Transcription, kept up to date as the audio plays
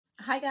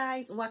Hi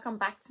guys, welcome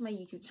back to my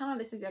YouTube channel.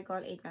 This is your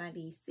girl Adriana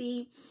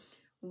DC.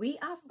 We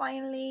are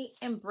finally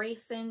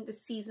embracing the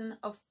season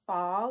of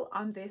fall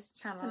on this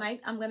channel. Tonight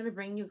I'm going to be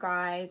bringing you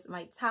guys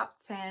my top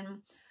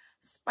 10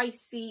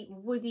 spicy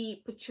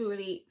woody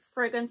patchouli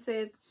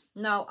fragrances.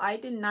 Now I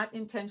did not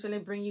intentionally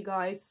bring you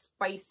guys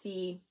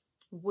spicy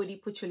woody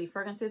patchouli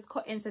fragrances.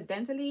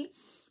 Coincidentally,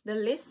 the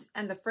list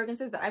and the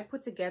fragrances that I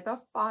put together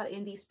fall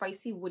in the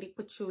spicy woody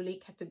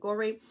patchouli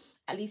category,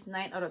 at least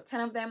 9 out of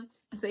 10 of them.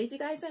 So if you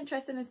guys are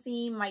interested in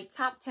seeing my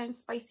top 10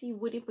 spicy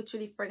woody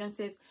patchouli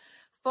fragrances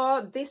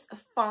for this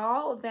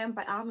fall, then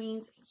by all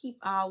means keep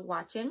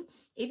watching.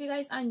 If you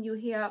guys are new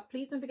here,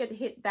 please don't forget to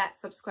hit that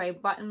subscribe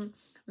button.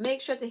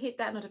 Make sure to hit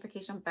that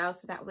notification bell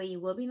so that way you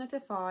will be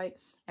notified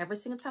every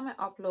single time I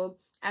upload.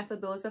 And for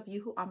those of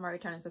you who are my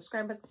returning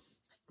subscribers,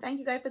 thank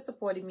you guys for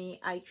supporting me.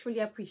 I truly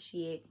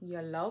appreciate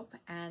your love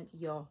and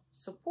your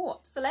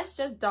support. So let's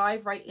just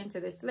dive right into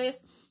this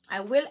list. I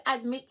will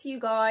admit to you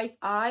guys,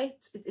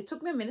 it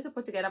took me a minute to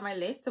put together my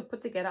list, to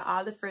put together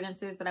all the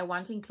fragrances that I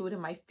want to include in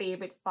my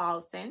favorite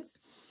fall scents.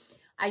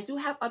 I do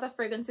have other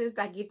fragrances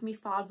that give me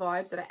fall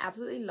vibes that I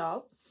absolutely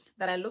love,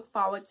 that I look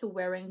forward to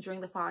wearing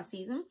during the fall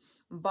season,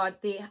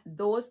 but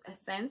those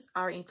scents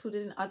are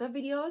included in other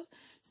videos.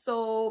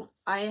 So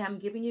I am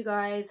giving you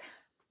guys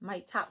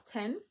my top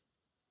 10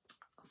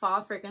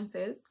 fall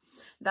fragrances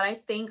that I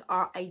think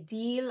are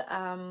ideal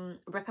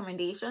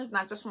recommendations,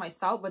 not just for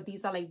myself, but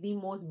these are like the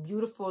most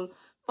beautiful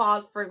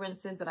fall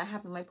fragrances that I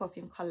have in my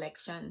perfume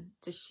collection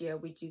to share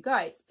with you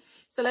guys.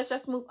 So let's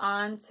just move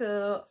on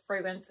to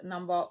fragrance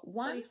number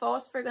 1. So the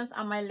first fragrance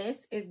on my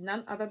list is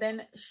none other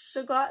than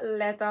Sugar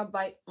Leather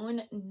by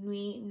Nuit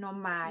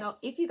Nomade. Now,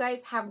 if you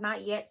guys have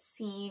not yet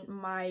seen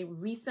my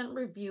recent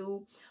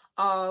review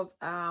of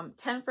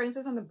 10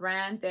 fragrances from the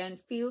brand, then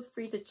feel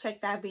free to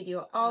check that video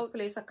out. I'll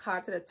place a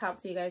card to the top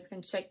so you guys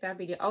can check that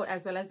video out,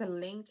 as well as a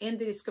link in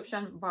the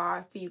description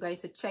bar for you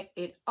guys to check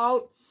it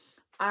out.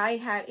 I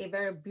had a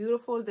very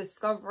beautiful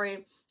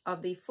discovery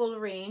of the full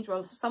range,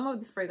 well, some of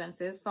the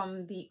fragrances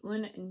from the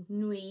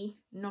Nuit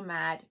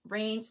Nomade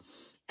range,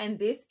 and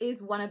this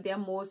is one of their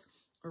most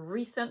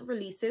recent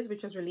releases,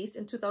 which was released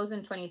in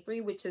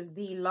 2023, which is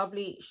the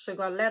lovely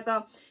Sugar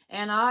Leather,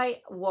 and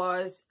I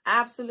was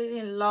absolutely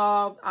in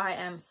love. I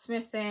am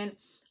smitten.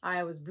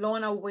 I was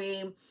blown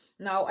away.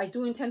 Now I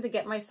do intend to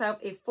get myself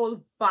a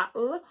full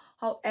bottle.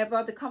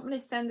 However, the company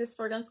sent this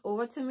fragrance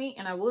over to me,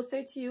 and I will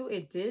say to you,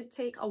 it did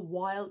take a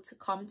while to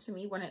come to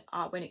me when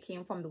it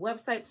came from the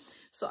website.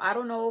 So I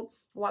don't know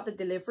what the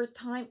delivery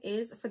time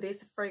is for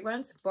this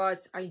fragrance,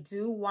 but I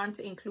do want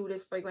to include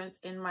this fragrance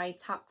in my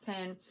top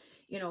 10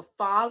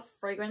 fall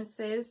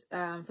fragrances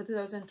for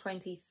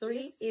 2023.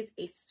 This is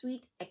a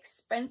sweet,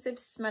 expensive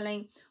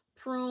smelling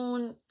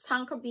prune,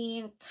 tonka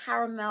bean,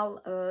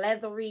 caramel,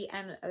 leathery,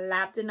 and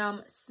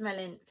labdanum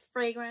smelling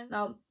fragrance.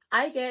 Now,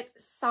 I get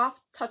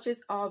soft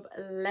touches of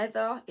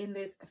leather in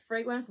this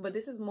fragrance, but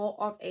this is more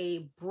of a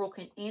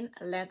broken in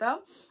leather.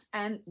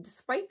 And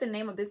despite the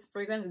name of this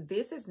fragrance,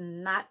 this is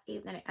not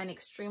an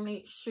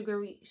extremely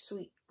sugary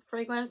sweet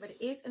fragrance, but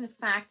it is in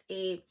fact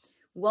a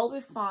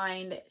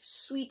well-refined,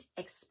 sweet,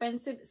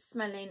 expensive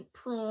smelling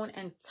prune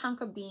and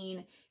tonka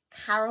bean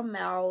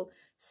caramel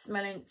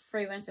smelling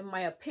fragrance, in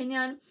my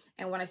opinion.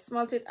 And when I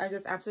smelled it, I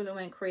just absolutely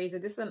went crazy.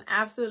 This is an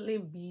absolutely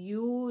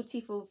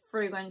beautiful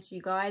fragrance,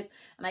 you guys,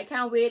 and I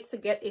can't wait to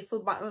get a full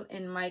bottle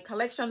in my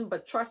collection.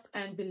 But trust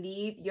and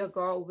believe, your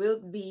girl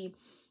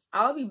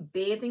I'll be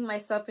bathing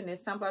myself in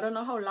this sample. I don't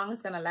know how long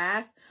it's gonna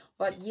last,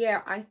 but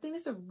yeah, I think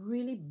it's a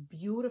really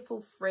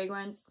beautiful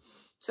fragrance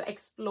to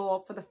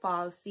explore for the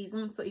fall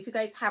season. So if you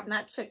guys have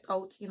not checked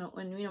out, Nuit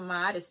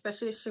Nomade,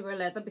 especially Sugar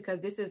Leather, because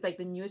this is like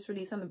the newest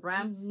release on the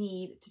brand, you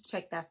need to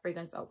check that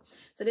fragrance out.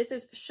 So this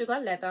is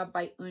Sugar Leather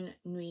by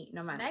Nuit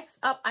Nomade. Next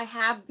up, I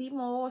have the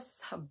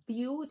most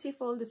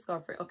beautiful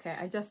discovery. Okay,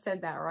 I just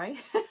said that, right?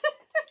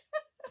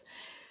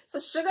 So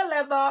Sugar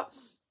Leather,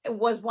 it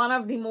was one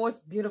of the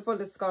most beautiful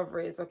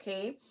discoveries,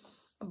 okay?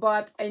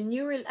 But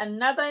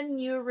another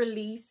new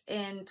release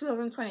in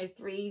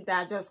 2023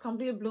 that just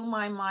completely blew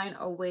my mind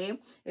away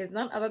is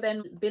none other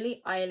than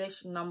Billie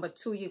Eilish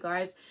 #2, you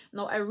guys.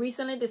 Now, I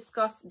recently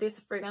discussed this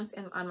fragrance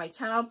on my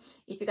channel.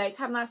 If you guys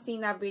have not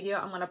seen that video,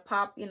 I'm gonna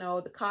pop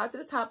the card to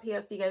the top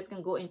here so you guys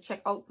can go and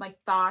check out my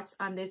thoughts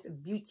on this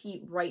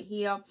beauty right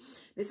here.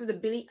 This is the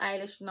Billie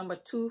Eilish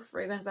 #2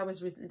 fragrance that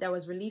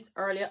was released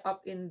earlier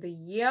up in the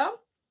year.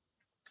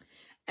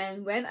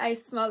 And when I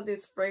smelled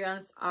this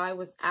fragrance, I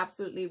was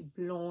absolutely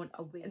blown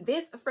away.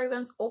 This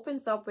fragrance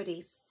opens up with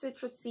a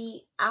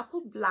citrusy apple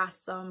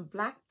blossom,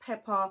 black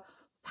pepper,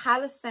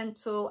 palo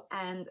santo,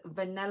 and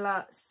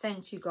vanilla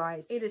scent, you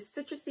guys. It is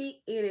citrusy,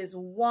 it is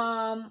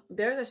warm.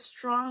 There's a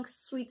strong,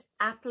 sweet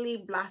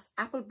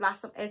apple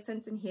blossom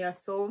essence in here.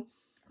 So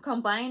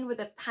combined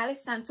with a palo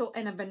santo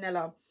and a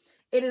vanilla,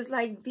 it is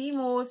like the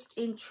most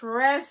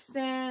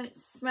interesting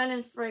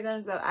smelling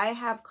fragrance that I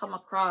have come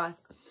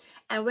across.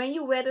 And when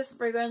you wear this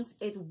fragrance,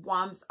 it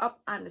warms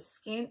up on the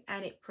skin,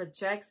 and it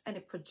projects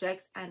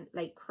and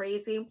like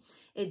crazy.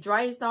 It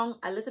dries down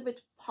a little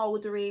bit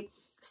powdery,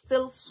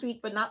 Still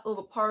sweet, but not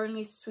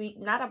overpoweringly sweet,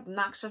 not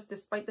obnoxious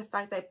despite the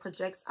fact that it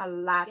projects a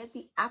lot. You get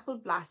the apple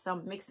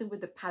blossom mixing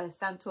with the Palo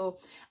Santo,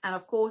 and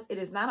of course it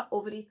is not an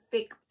overly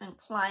thick and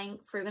cloying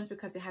fragrance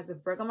because it has the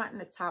bergamot in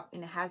the top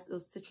and it has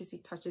those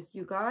citrusy touches.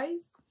 You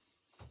guys,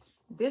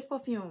 this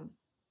perfume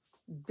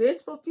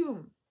is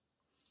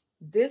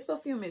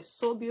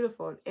so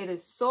beautiful. It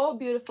is so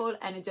beautiful,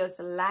 and it just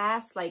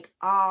lasts like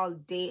all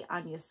day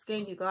on your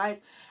skin, you guys.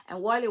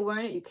 And while you're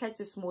wearing it, you catch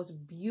this most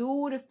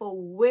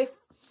beautiful whiff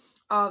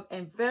of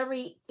a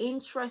very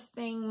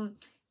interesting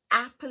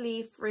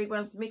appley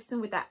fragrance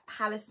mixing with that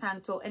Palo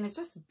Santo, and it's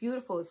just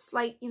beautiful. It's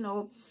like, you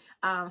know,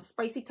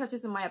 spicy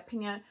touches in my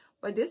opinion,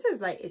 but this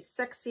is like, it's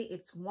sexy,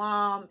 it's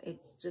warm,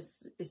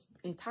 it's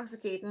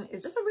intoxicating.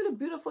 It's just a really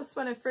beautiful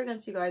smelling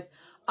fragrance, you guys.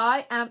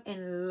 I am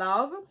in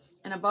love,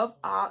 and above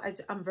all,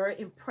 I'm very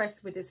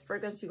impressed with this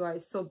fragrance, you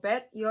guys. So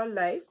bet your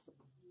life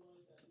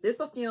this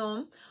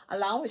perfume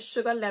along with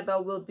Sugar Leather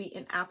will be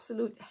in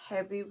absolute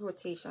heavy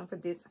rotation for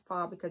this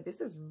fall, because this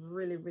is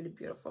really, really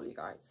beautiful, you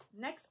guys.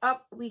 Next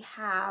up, we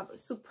have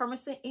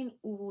Supremacy in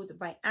Oud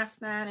by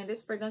Afnan, and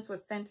this fragrance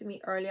was sent to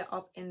me earlier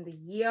up in the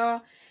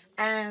year,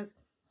 and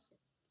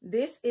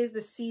this is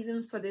the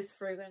season for this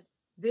fragrance.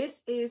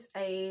 This is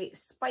a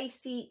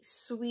spicy,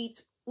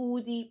 sweet,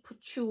 oudy,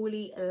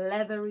 patchouli,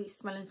 leathery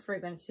smelling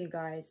fragrance, you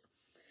guys.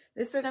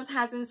 This fragrance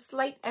has a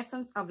slight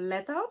essence of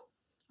leather.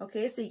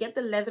 Okay, so you get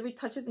the leathery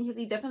touches in here. So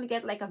you definitely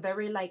get like a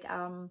very like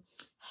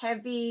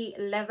heavy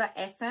leather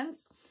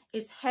essence.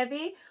 It's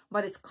heavy,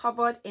 but it's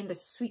covered in the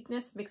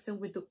sweetness mixing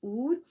with the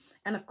oud,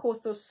 and of course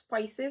those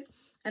spices.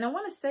 And I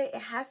want to say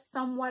it has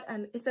somewhat,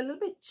 and it's a little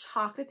bit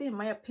chocolatey in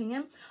my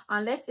opinion,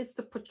 unless it's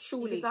the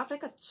patchouli. It's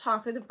like a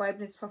chocolate vibe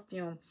in this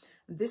perfume.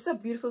 This is a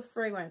beautiful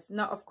fragrance.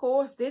 Now, of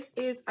course, this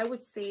is, I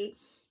would say,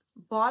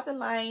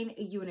 borderline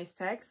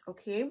unisex.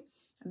 Okay,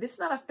 this is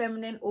not a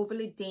feminine,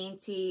 overly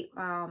dainty,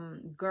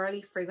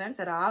 girly fragrance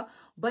at all,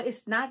 but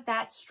it's not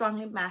that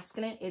strongly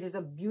masculine. It is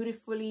a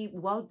beautifully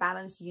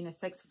well-balanced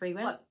unisex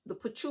fragrance. But the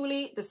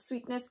patchouli, the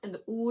sweetness, and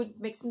the oud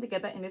mixing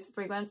together in this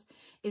fragrance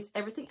is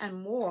everything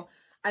and more.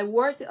 I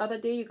wore it the other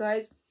day, you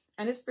guys,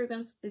 and this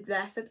fragrance, it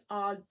lasted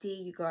all day,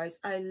 you guys.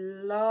 I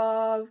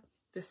love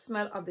the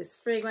smell of this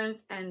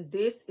fragrance, and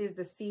this is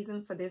the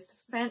season for this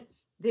scent.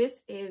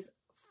 This is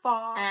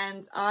fall,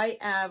 and I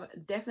am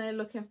definitely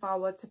looking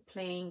forward to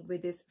playing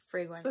with this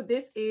fragrance. So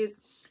this is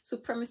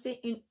Supremacy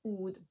in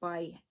Oud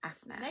by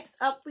Afnan. Next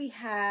up, we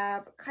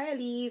have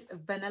Kayali's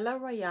Vanilla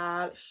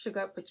Royale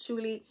Sugar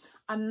Patchouli,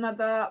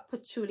 another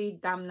patchouli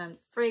dominant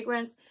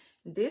fragrance.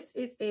 This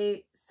is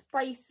a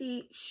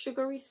spicy,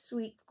 sugary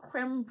sweet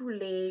creme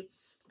brulee,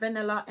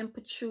 vanilla and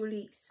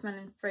patchouli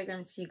smelling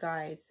fragrance, you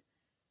guys.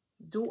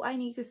 Do I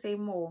need to say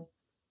more?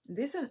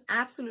 This is an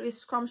absolutely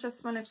scrumptious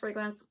smelling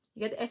fragrance.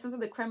 You get the essence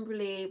of the creme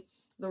brulee,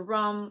 the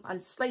rum, a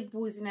slight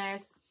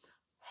booziness,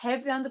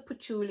 heavy on the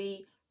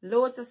patchouli,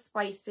 loads of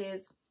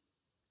spices,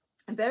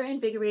 very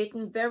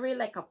invigorating, very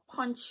like a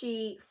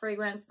punchy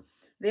fragrance.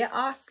 There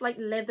are slight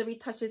leathery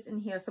touches in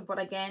here, so but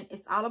again,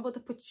 it's all about the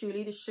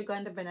patchouli, the sugar,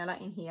 and the vanilla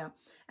in here,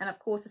 and of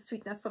course the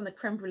sweetness from the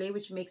creme brulee,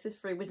 which makes this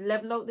fragrance,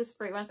 level out this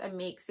fragrance and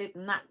makes it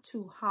not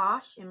too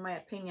harsh, in my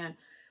opinion.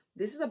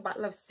 This is a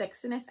bottle of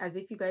sexiness, as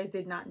if you guys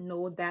did not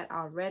know that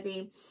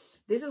already.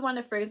 This is one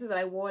of the fragrances that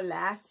I wore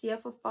last year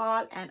for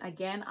fall, and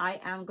again, I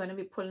am going to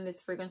be pulling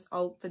this fragrance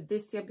out for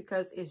this year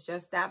because it's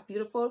just that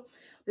beautiful.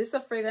 This is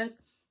a fragrance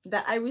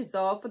that I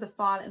reserve for the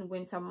fall and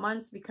winter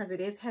months because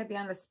it is heavy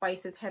on the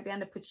spices, heavy on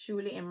the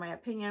patchouli, in my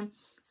opinion.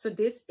 So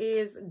this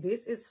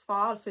is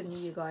fall for me,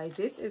 you guys.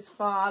 This is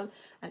fall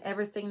and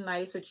everything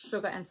nice with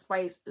sugar and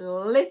spice,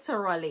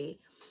 literally,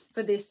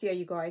 for this year,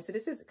 you guys. So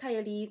this is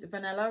Kayali's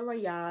Vanilla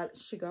Royale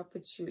Sugar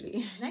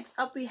Patchouli. Next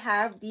up, we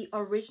have the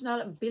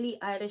original Billie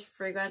Eilish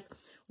fragrance,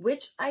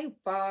 which I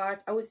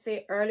bought, I would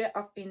say, earlier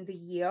up in the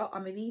year,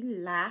 or maybe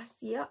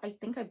last year. I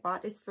think I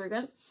bought this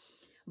fragrance,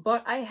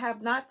 but I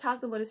have not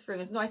talked about this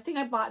fragrance. No, I think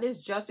I bought this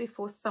just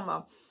before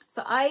summer.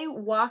 So I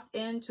walked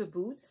into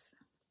Boots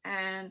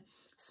and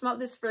smelled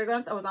this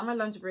fragrance. I was on my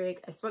lunch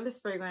break. I smelled this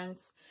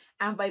fragrance,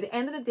 and by the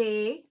end of the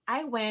day,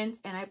 I went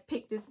and I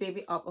picked this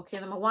baby up. Okay,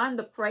 number one,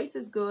 the price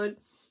is good.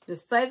 The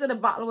size of the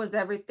bottle was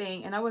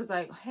everything, and I was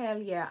like, hell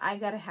yeah, I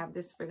gotta have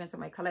this fragrance in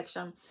my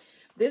collection.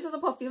 This was a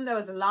perfume that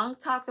was long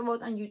talked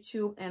about on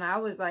YouTube, and I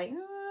was like,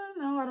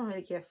 no, I don't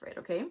really care for it.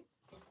 Okay,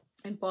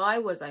 and boy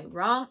was I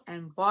wrong,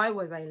 and boy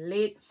was I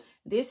late.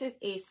 This is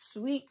a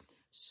sweet,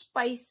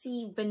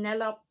 spicy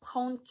vanilla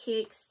pound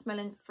cake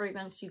smelling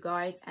fragrance, you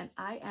guys, and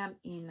I am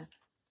in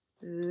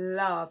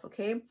love.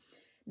 Okay,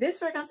 this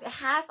fragrance, it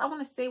has, I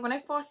want to say, when I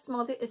first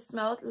smelled it, it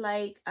smelled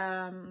like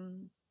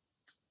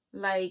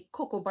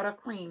cocoa butter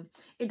cream.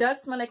 It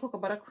does smell like cocoa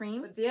butter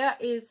cream, but there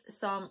is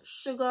some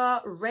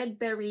sugar, red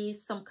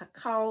berries, some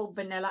cacao,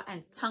 vanilla,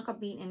 and tonka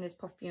bean in this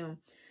perfume.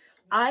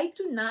 I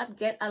do not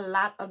get a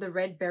lot of the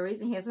red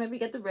berries in here, so maybe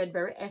get the red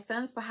berry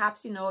essence.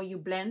 Perhaps, you know, you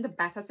blend the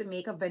batter to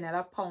make a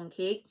vanilla pound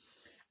cake,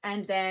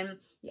 and then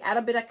you add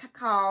a bit of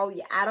cacao,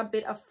 you add a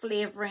bit of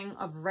flavoring,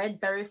 of red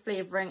berry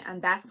flavoring,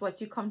 and that's what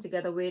you come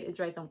together with. It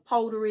dries on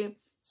powdery,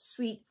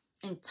 sweet,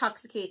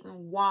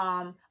 intoxicating,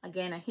 warm.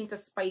 Again, a hint of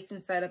spice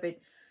inside of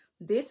it.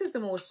 This is the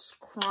most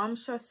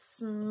scrumptious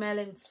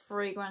smelling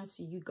fragrance,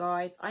 you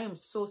guys. I am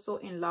so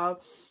in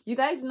love. You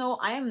guys know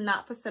I am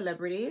not for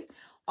celebrities.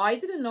 I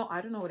don't know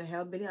who the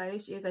hell Billie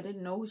Eilish is. I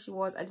didn't know who she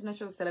was. I didn't know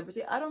she was a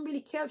celebrity. I don't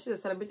really care if she's a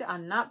celebrity or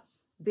not.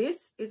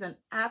 This is an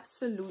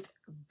absolute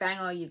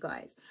banger, you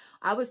guys.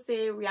 I would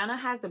say Rihanna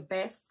has the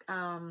best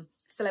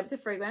celebrity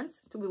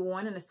fragrance to be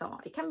worn in the summer.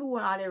 It can be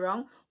worn all year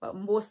round, but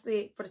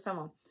mostly for the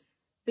summer.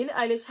 Billie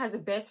Eilish has the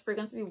best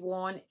fragrance to be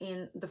worn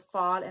in the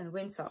fall and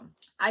winter.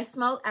 I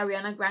smell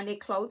Ariana Grande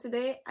Cloud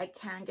today. I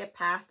can't get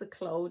past the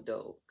cloud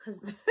though,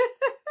 because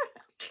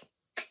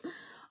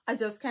I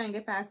just can't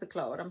get past the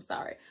cloud. I'm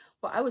sorry.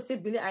 But I would say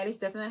Billie Eilish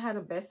definitely has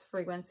the best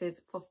fragrances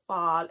for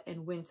fall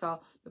and winter.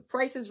 The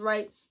price is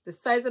right. The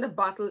size of the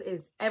bottle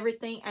is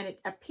everything. And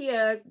it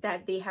appears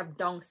that they have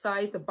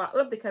downsized the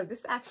bottle because this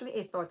is actually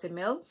a 30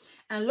 ml.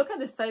 And look at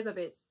the size of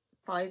it.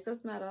 Size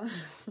does matter.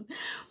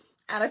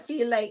 And I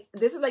feel like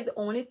this is like the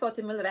only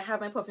 30 ml that I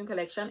have in my perfume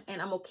collection.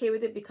 And I'm okay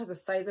with it because the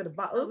size of the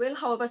bottle. I will,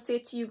 however, say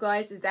to you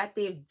guys is that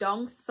they've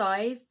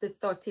downsized the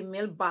 30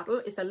 ml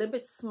bottle. It's a little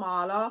bit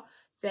smaller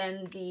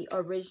than the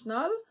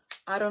original.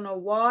 I don't know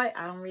why.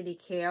 I don't really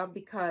care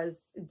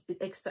because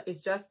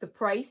it's just the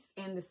price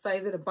and the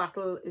size of the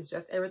bottle is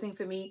just everything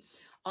for me.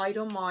 I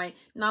don't mind.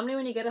 Normally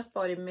when you get a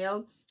 30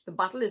 ml, the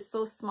bottle is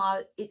so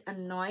small, it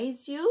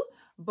annoys you.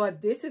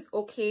 But this is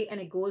okay and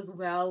it goes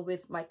well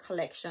with my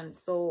collection.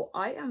 So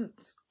I am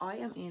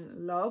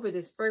in love with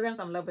this fragrance.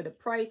 I'm in love with the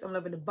price. I'm in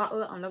love with the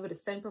bottle. I'm in love with the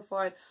scent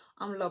profile.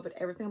 I'm in love with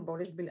everything about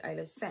this Billie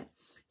Eilish scent.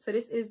 So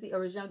this is the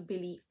original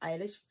Billie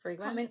Eilish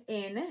fragrance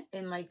coming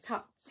in my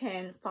top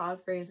 10 fall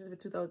fragrances for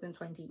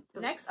 2020.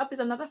 Next up is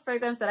another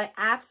fragrance that I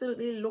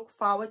absolutely look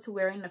forward to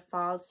wearing in the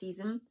fall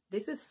season.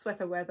 This is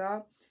Sweater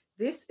Weather.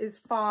 This is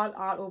fall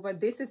all over.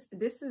 This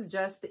is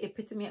just the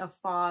epitome of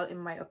fall in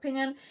my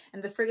opinion.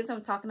 And the fragrance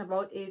I'm talking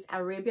about is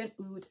Arabian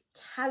Oud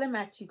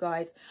Kalemat, you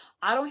guys.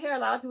 I don't hear a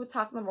lot of people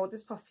talking about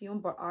this perfume,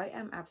 but I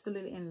am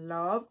absolutely in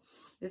love.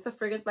 This is a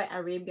fragrance by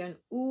Arabian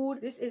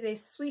Oud. This is a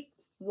sweet,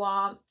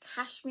 warm,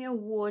 cashmere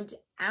wood,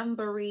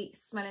 ambery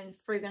smelling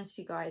fragrance,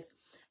 you guys.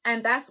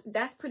 And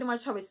that's pretty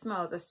much how it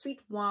smells. A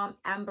sweet, warm,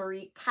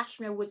 ambery,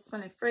 cashmere wood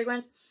smelling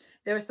fragrance.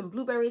 There are some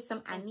blueberries,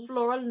 some anise,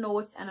 floral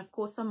notes, and of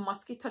course some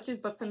musky touches.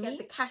 But for me,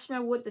 the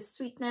cashmere wood, the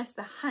sweetness,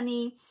 the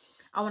honey,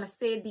 I want to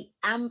say the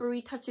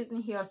ambery touches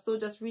in here. So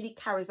just really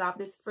carries off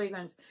this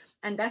fragrance.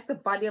 And that's the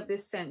body of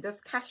this scent.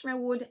 Just cashmere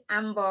wood,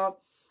 amber,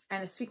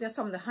 and the sweetness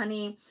from the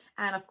honey.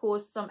 And of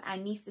course some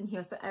anise in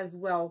here so as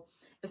well.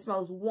 It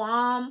smells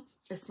warm.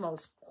 It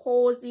smells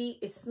cozy.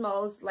 It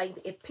smells like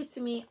the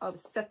epitome of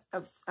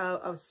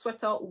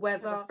sweater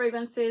weather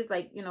fragrances.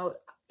 Like, you know,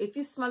 if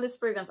you smell this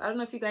fragrance, I don't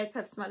know if you guys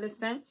have smelled this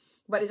scent,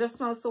 but it just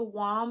smells so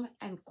warm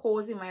and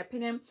cozy in my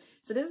opinion.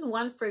 So this is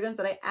one fragrance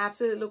that I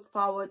absolutely look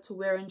forward to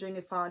wearing during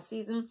the fall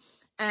season.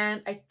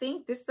 And I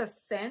think this is a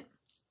scent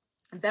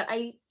that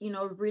I, you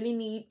know, really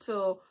need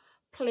to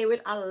play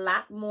with a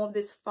lot more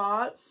this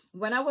fall.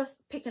 When I was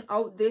picking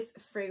out this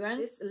fragrance,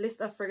 this list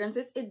of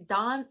fragrances, it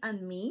dawned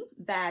on me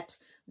that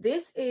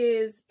this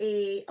is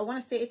I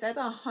want to say it's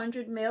either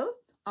 100 ml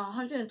or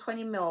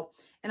 120 ml.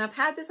 And I've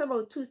had this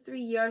about 2-3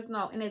 years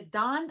now. And it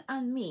dawned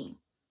on me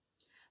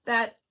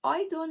that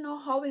I don't know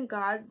how in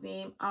God's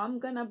name I'm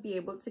gonna be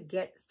able to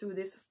get through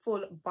this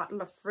full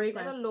bottle of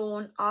fragrance, let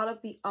alone all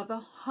of the other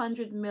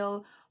 100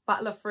 ml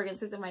bottle of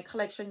fragrances in my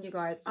collection, you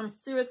guys. I'm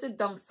seriously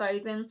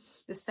downsizing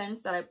the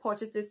scents that I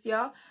purchased this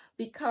year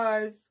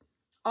because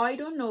I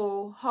don't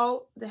know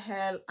how the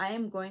hell I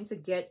am going to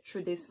get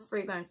through this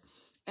fragrance.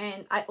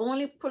 And I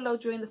only pull out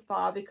during the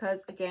fall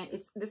because, again,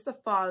 this is a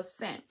fall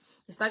scent.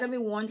 It's not going to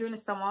be worn during the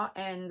summer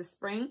and the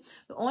spring.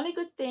 The only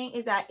good thing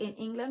is that in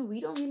England,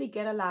 we don't really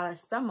get a lot of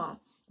summer.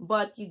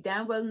 But you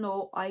damn well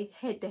know I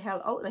head the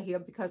hell out of here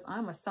because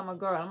I'm a summer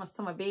girl. I'm a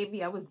summer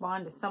baby. I was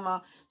born in the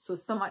summer. So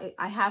summer,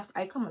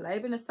 I come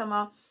alive in the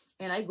summer.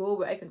 And I go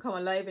where I can come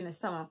alive in the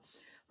summer.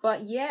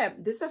 But yeah,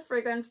 this is a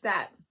fragrance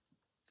that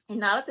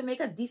in order to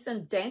make a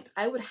decent dent,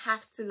 I would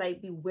have to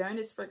like be wearing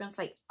this fragrance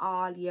like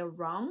all year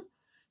round.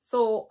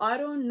 So I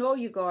don't know,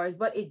 you guys,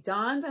 but it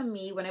dawned on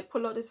me when I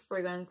pull out this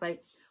fragrance,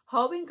 like,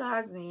 how in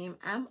God's name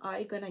am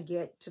I gonna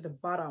get to the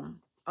bottom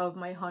of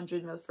my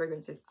 100 ml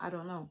fragrances? I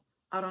don't know.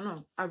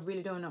 I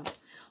really don't know.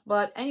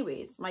 But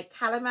anyways, my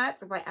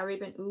Kalemat by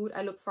Arabian Oud.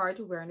 I look forward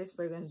to wearing this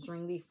fragrance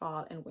during the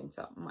fall and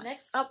winter months.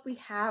 Next up, we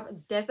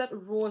have Desert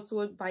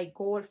Rosewood by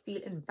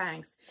Goldfield and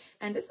Banks.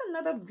 And this is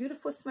another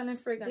beautiful smelling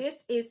fragrance.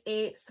 This is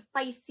a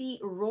spicy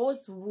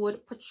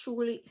rosewood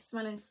patchouli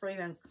smelling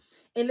fragrance.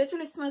 It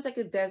literally smells like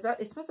a desert.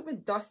 It smells a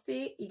bit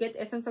dusty. You get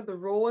the essence of the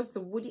rose,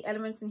 the woody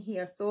elements in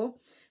here. So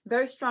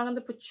very strong on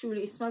the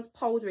patchouli. It smells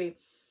powdery.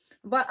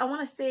 But I want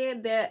to say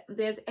that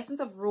there's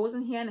essence of rose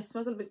in here and it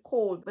smells a little bit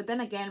cold. But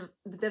then again,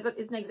 the desert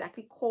isn't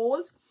exactly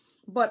cold.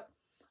 But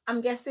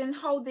I'm guessing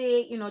how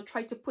they, you know,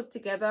 try to put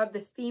together the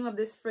theme of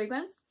this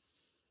fragrance.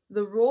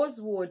 The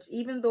rosewood,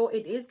 even though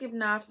it is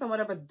giving off somewhat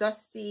of a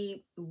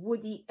dusty,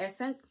 woody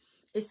essence,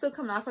 it's still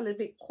coming off a little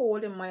bit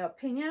cold in my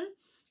opinion.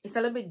 It's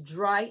a little bit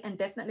dry and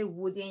definitely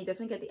woody, and you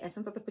definitely get the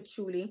essence of the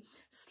patchouli.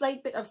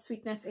 Slight bit of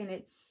sweetness in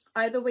it.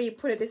 Either way you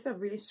put it, this is a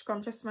really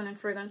scrumptious smelling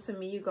fragrance to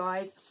me, you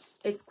guys.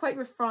 It's quite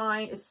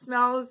refined. It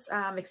smells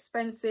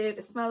expensive.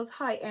 It smells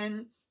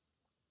high-end.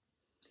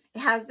 It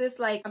has this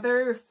like a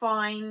very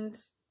refined,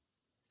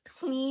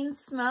 clean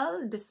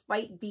smell,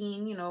 despite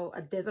being, you know,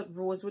 a desert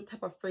rosewood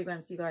type of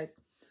fragrance, you guys.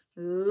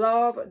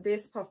 Love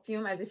this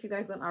perfume. As if you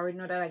guys don't already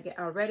know that I get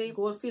already.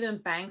 Goldfield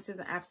and Banks is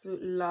an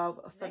absolute love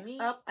for me.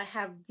 Next up, I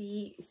have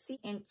the Sea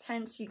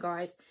Intense, you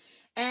guys.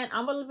 And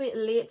I'm a little bit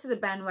late to the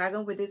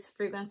bandwagon with this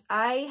fragrance.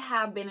 I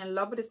have been in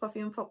love with this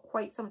perfume for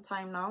quite some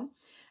time now.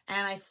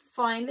 And I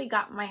finally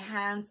got my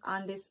hands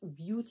on this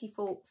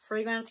beautiful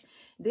fragrance.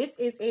 This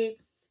is a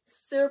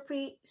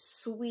syrupy,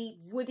 sweet,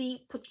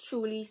 woody,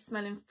 patchouli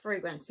smelling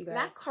fragrance, you guys.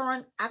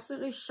 Blackcurrant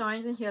absolutely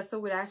shines in here, so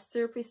with that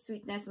syrupy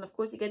sweetness, and of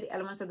course you get the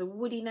elements of the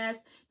woodiness,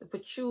 the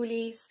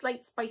patchouli,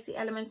 slight spicy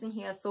elements in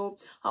here. So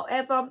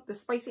however, the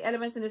spicy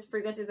elements in this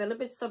fragrance is a little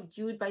bit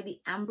subdued by the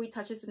ambery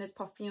touches in this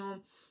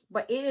perfume,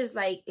 but it is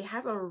like, it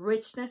has a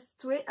richness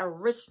to it, a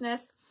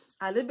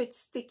little bit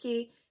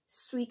sticky,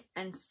 sweet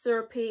and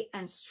syrupy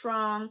and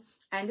strong.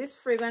 And this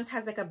fragrance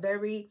has like a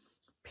very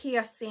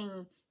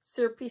piercing,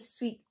 syrupy,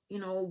 sweet, you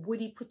know,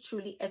 woody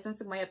patchouli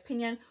essence, in my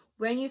opinion.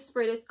 When you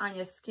spray this on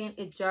your skin,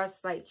 it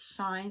just like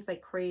shines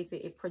like crazy.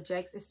 It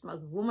projects. It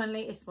smells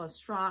womanly. It smells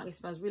strong. It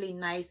smells really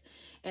nice.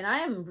 And I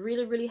am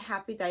really, really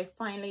happy that I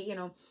finally, you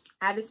know,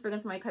 add this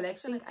fragrance to my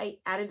collection. Like, I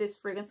added this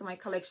fragrance to my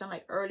collection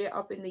like earlier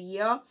up in the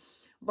year.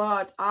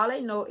 But all I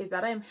know is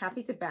that I am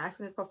happy to bask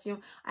in this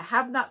perfume. I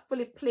have not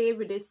fully played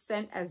with this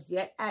scent as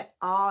yet at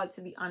all,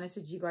 to be honest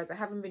with you guys. I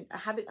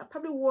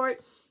probably wore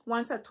it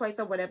once or twice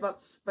or whatever,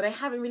 but I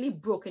haven't really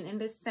broken in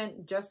this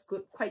scent just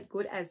quite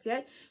good as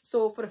yet.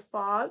 So for the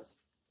fall,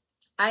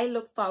 I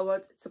look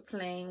forward to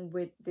playing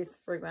with this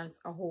fragrance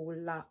a whole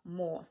lot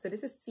more. So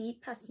this is Sea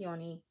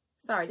Passione.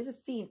 Sorry, this is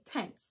Sea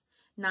Intense,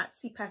 not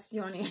Sea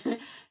Passione.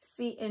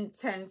 Sea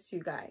Intense,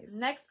 you guys.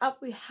 Next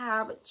up, we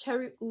have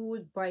Cherry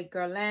Oud by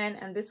Guerlain,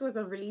 and this was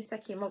a release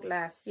that came out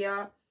last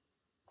year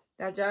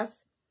that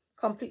just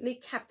completely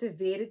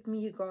captivated me,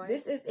 you guys.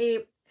 This is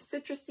a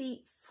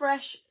citrusy,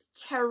 fresh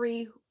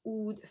cherry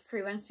oud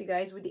fragrance, you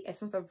guys, with the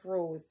essence of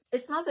rose.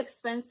 It smells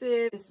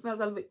expensive. It smells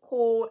a little bit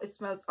cold. It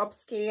smells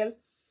upscale,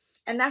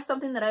 and that's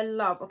something that I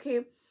love.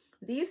 Okay,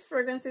 these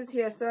fragrances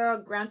here,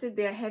 so granted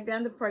they're heavy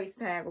on the price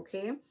tag,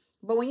 okay,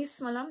 but when you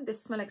smell them, they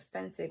smell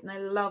expensive, and I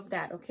love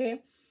that.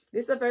 Okay,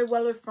 this is a very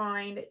well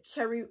refined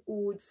cherry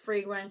oud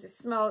fragrance.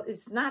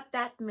 It's not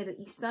that Middle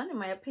Eastern in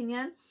my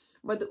opinion,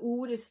 but the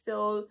oud is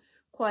still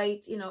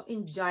quite, you know,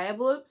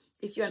 enjoyable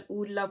if you're an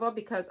oud lover,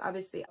 because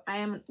obviously I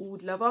am an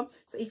oud lover.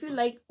 So if you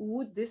like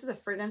oud, this is a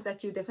fragrance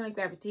that you definitely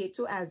gravitate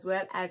to, as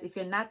well as if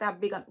you're not that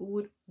big on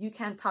oud, you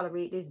can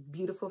tolerate this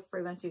beautiful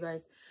fragrance, you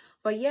guys.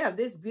 But yeah,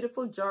 this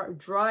beautiful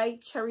dry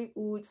cherry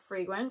oud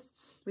fragrance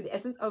with the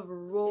essence of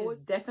rose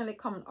is definitely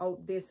coming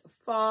out this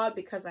fall,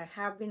 because I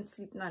have been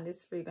sleeping on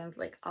this fragrance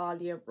like all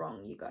year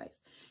round, you guys.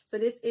 So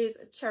this is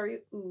Cherry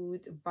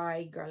Oud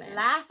by Guerlain.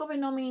 Last but by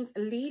no means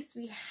least,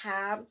 we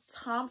have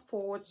Tom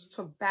Ford's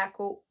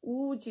Tobacco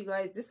Oud, you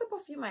guys. This is a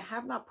perfume I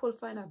have not pulled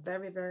for in a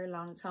very, very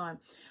long time.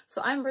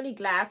 So I'm really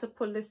glad to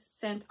pull this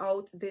scent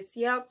out this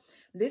year.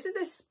 This is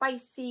a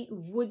spicy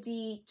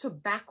woody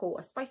tobacco,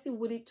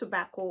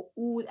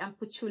 oud and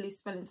patchouli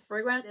smelling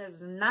fragrance.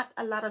 There's not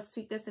a lot of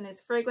sweetness in this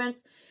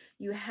fragrance.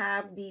 You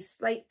have the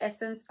slight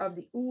essence of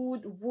the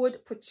oud,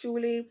 wood,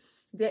 patchouli.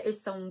 There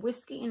is some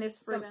whiskey in this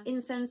fragrance, some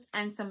incense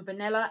and some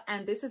vanilla,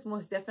 and this is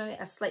most definitely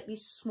a slightly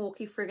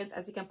smoky fragrance,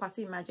 as you can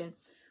possibly imagine.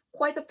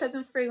 Quite a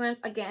pleasant fragrance.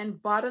 Again,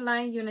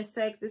 borderline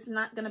unisex. This is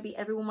not gonna be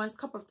every woman's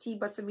cup of tea,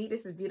 but for me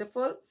this is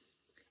beautiful.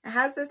 It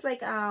has this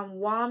like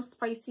warm,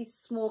 spicy,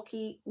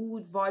 smoky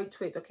oud vibe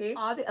to it. Okay,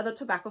 all the other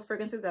tobacco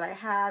fragrances that I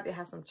have, it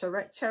has some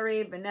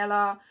cherry,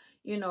 vanilla,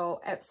 you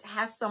know, it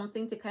has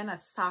something to kind of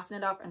soften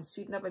it up and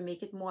sweeten up and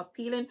make it more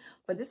appealing.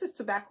 But this is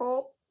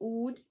tobacco,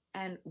 oud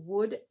and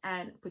wood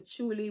and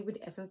patchouli with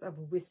the essence of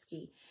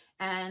whiskey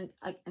and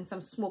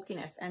some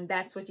smokiness, and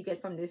that's what you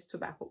get from this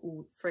tobacco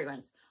oud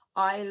fragrance.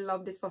 I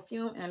love this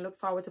perfume, and I look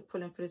forward to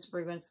pulling for this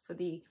fragrance for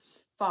the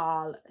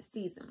fall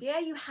season.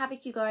 There you have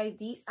it, you guys.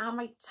 These are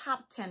my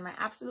top 10, my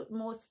absolute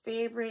most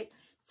favorite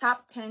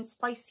top 10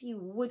 spicy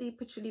woody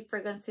patchouli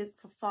fragrances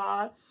for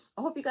fall.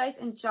 I hope you guys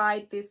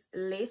enjoyed this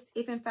list.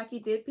 If in fact you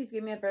did, please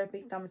give me a very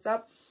big thumbs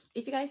up.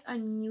 If you guys are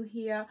new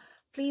here,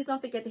 please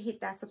don't forget to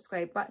hit that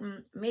subscribe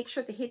button. Make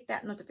sure to hit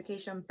that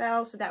notification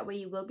bell, so that way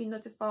you will be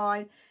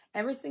notified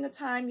every single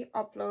time you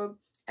upload.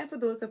 And for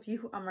those of you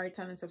who are my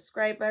returning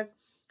subscribers,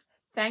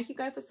 thank you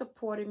guys for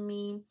supporting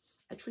me.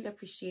 I truly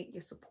appreciate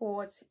your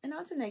support. And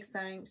until next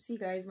time, see you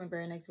guys in my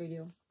very next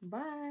video.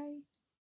 Bye.